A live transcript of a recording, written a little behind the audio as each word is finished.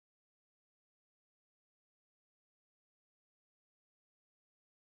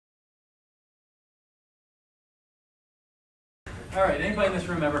All right, anybody in this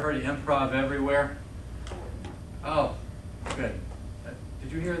room ever heard of Improv everywhere? Oh, good. Did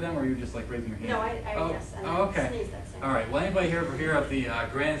you hear them, or were you just like raising your hand? No, yes. And oh, okay. Sneezed that same. All right, well, anybody here ever hear of the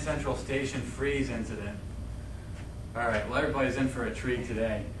Grand Central Station freeze incident? All right, well, everybody's in for a treat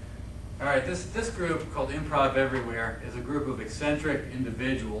today. All right, this group called Improv Everywhere is a group of eccentric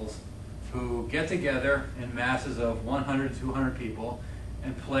individuals who get together in masses of 100 to 200 people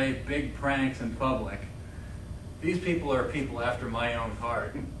and play big pranks in public. These people are people after my own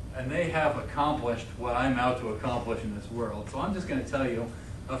heart, and they have accomplished what I'm out to accomplish in this world. So I'm just going to tell you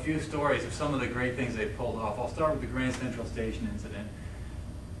a few stories of some of the great things they've pulled off. I'll start with the Grand Central Station incident.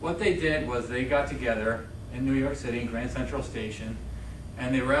 What they did was they got together in New York City, in Grand Central Station,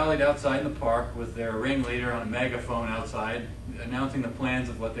 and they rallied outside in the park with their ringleader on a megaphone outside, announcing the plans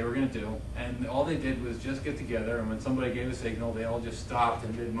of what they were going to do. And all they did was just get together, and when somebody gave a signal, they all just stopped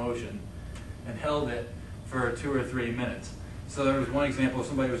in mid-motion and held it for 2 or 3 minutes. So there was one example of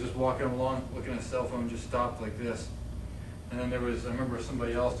somebody was just walking along, looking at a cell phone, just stopped like this. And then there was, I remember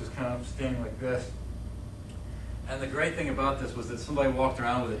somebody else just kind of standing like this. And the great thing about this was that somebody walked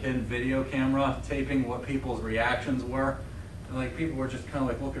around with a hidden video camera, taping what people's reactions were. And like people were just kind of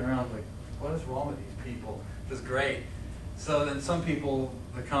like looking around like, what is wrong with these people? This is great. So then some people,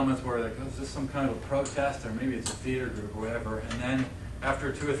 the comments were like, oh, is this some kind of a protest, or maybe it's a theater group or whatever. And then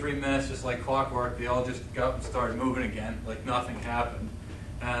after 2 or 3 minutes, just like clockwork, they all just got up and started moving again, like nothing happened.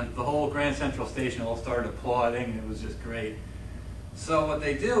 And the whole Grand Central Station all started applauding, and it was just great. So what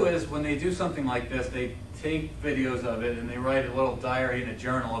they do is, when they do something like this, they take videos of it and they write a little diary in a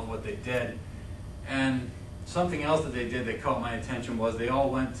journal of what they did. And something else that they did that caught my attention was they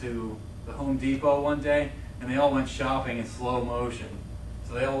all went to the Home Depot one day, and they all went shopping in slow motion.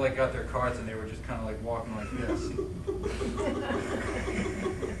 So they all like got their carts and they were just kind of like walking like this.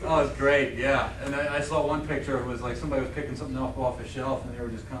 Oh, it's great, yeah. And I saw one picture, it was like somebody was picking something up off a shelf, and they were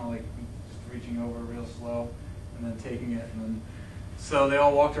just kind of like just reaching over real slow and then taking it. And then, so they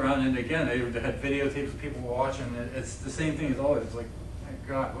all walked around, and again, they had videotapes of people watching. It's the same thing as always. It's like, my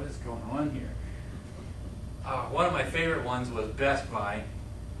God, what is going on here? One of my favorite ones was Best Buy.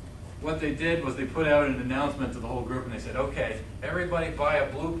 What they did was they put out an announcement to the whole group, and they said, okay, everybody buy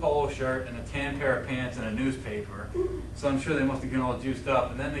a blue polo shirt and a tan pair of pants and a newspaper. So I'm sure they must have gotten all juiced up.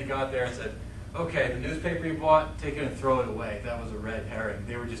 And then they got there and said, okay, the newspaper you bought, take it and throw it away. That was a red herring.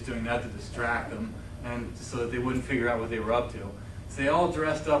 They were just doing that to distract them, and so that they wouldn't figure out what they were up to. So they all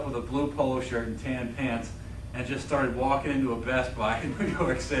dressed up with a blue polo shirt and tan pants and just started walking into a Best Buy in New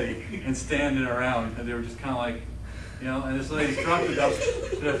York City and standing around. And they were just kind of like, you know, and this lady instructed us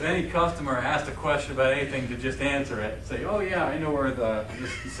that if any customer asked a question about anything, to just answer it. Say, oh yeah, I know where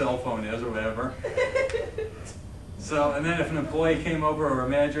this cell phone is or whatever. So, and then if an employee came over or a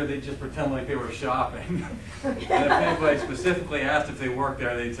manager, they'd just pretend like they were shopping. And if anybody specifically asked if they worked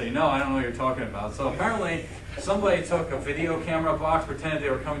there, they'd say, no, I don't know what you're talking about. So apparently, somebody took a video camera box, pretended they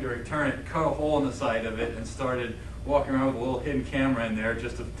were coming to return it, cut a hole in the side of it, and started walking around with a little hidden camera in there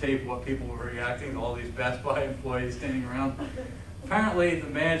just to tape what people were reacting to, all these Best Buy employees standing around. Apparently, the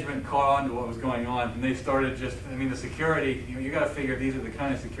management caught on to what was going on, and they started just, I mean, the security, you got to figure these are the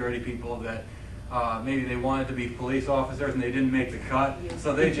kind of security people that maybe they wanted to be police officers and they didn't make the cut,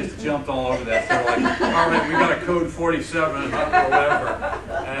 so they just jumped all over that. So they're like, all right, we got a code 47 or whatever.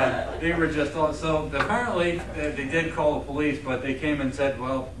 And they were just all, so apparently they did call the police, but they came and said,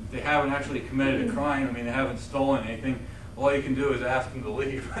 well, they haven't actually committed a crime. I mean, they haven't stolen anything. All you can do is ask them to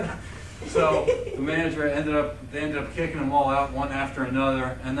leave. So the manager ended up kicking them all out one after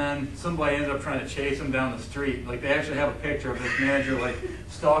another, and then somebody ended up trying to chase them down the street. Like, they actually have a picture of this manager like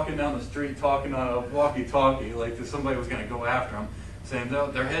stalking down the street, talking on a walkie-talkie, like that somebody was going to go after them, saying,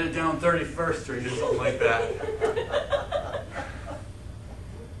 no, they're headed down 31st Street or something like that.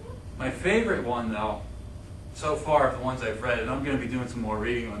 My favorite one, though, so far of the ones I've read, and I'm going to be doing some more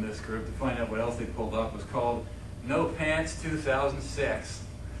reading on this group to find out what else they pulled up, was called No Pants 2006.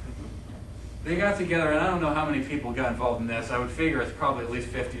 They got together, and I don't know how many people got involved in this. I would figure it's probably at least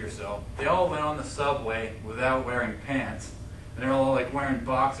 50 or so. They all went on the subway without wearing pants. And they're all like wearing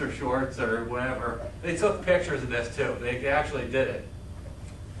boxer shorts or whatever. They took pictures of this too. They actually did it.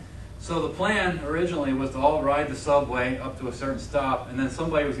 So the plan originally was to all ride the subway up to a certain stop, and then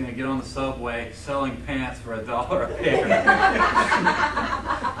somebody was going to get on the subway selling pants for $1 a pair.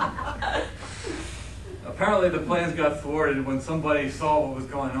 Apparently the plans got thwarted when somebody saw what was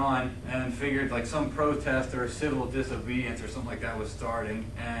going on and figured like some protest or civil disobedience or something like that was starting,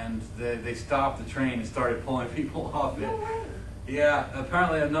 and they stopped the train and started pulling people off it. Yeah,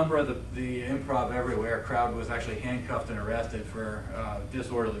 apparently a number of the Improv Everywhere crowd was actually handcuffed and arrested for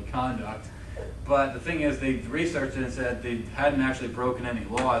disorderly conduct. But the thing is, they researched it and said they hadn't actually broken any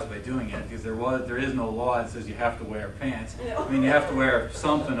laws by doing it, because there is no law that says you have to wear pants. I mean, you have to wear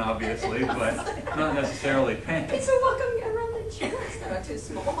something, obviously, but not necessarily pants. Hey, so welcome around the chairs that are too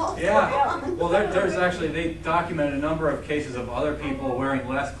small. Yeah. Well, there's actually, they documented a number of cases of other people wearing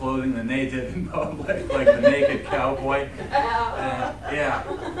less clothing than they did in public, like the naked cowboy.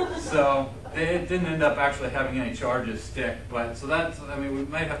 Yeah. So it didn't end up actually having any charges stick, but so that's, I mean, we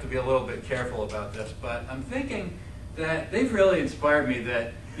might have to be a little bit careful about this, but I'm thinking that they've really inspired me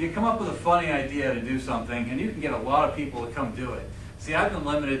that you come up with a funny idea to do something and you can get a lot of people to come do it. See, I've been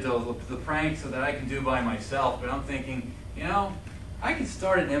limited to the pranks that I can do by myself, but I'm thinking, you know, I could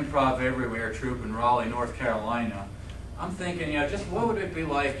start an Improv Everywhere troupe in Raleigh, North Carolina. I'm thinking, you know, just what would it be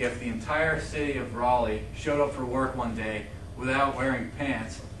like if the entire city of Raleigh showed up for work one day without wearing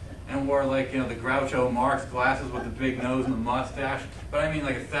pants and wore, like, you know, the Groucho Marx glasses with the big nose and the mustache, but I mean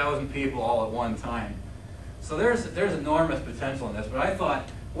like 1,000 people all at one time. So there's enormous potential in this, but I thought,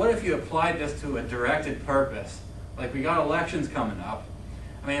 what if you applied this to a directed purpose? Like, we got elections coming up.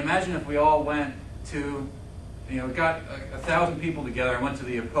 I mean, imagine if we all went to, you know, got 1,000 people together and went to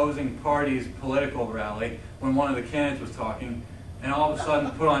the opposing party's political rally when one of the candidates was talking, and all of a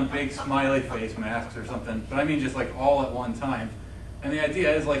sudden put on big smiley face masks or something, but I mean just like all at one time. And the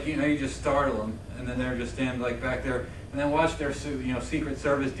idea is, like, you know, you just startle them, and then they're just standing like back there, and then watch their, you know, Secret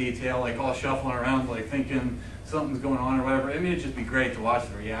Service detail, like all shuffling around, like thinking something's going on or whatever. I mean, it'd just be great to watch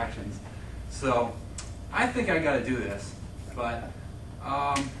the reactions. So I think I got to do this. But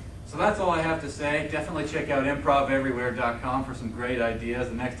so that's all I have to say. Definitely check out improveverywhere.com for some great ideas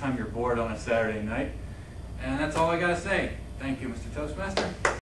the next time you're bored on a Saturday night. And that's all I got to say. Thank you, Mr. Toastmaster.